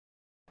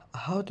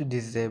How to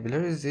disable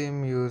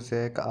resume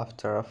music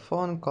after a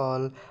phone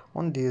call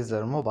on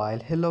Deezer mobile.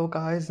 Hello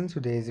guys, in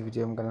today's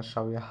video I'm gonna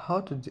show you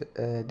how to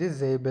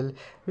disable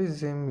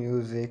resume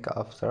music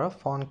after a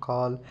phone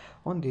call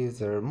on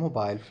Deezer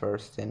mobile.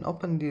 First then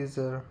open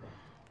Deezer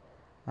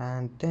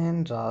and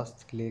then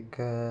just click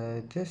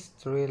this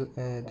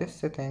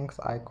settings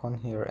icon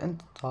here in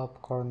the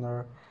top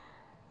corner,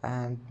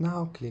 and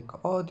now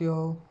click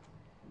audio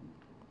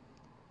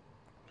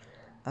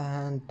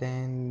and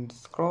then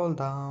scroll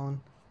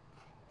down.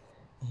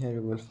 Here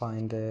you will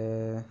find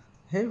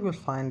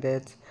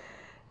it.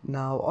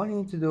 Now all you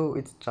need to do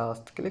is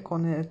just click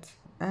on it,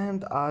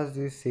 and as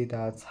you see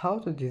that's how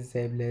to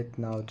disable it.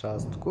 Now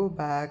just go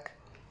back,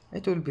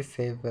 it will be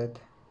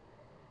saved,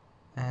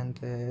 and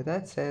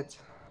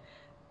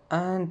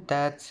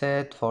that's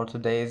it for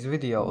today's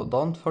video.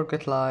 Don't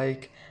forget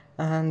like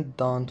and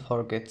don't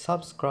forget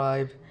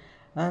subscribe,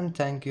 and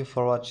thank you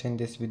for watching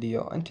this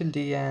video until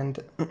the end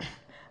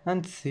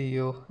and see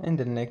you in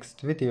the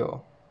next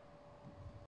video.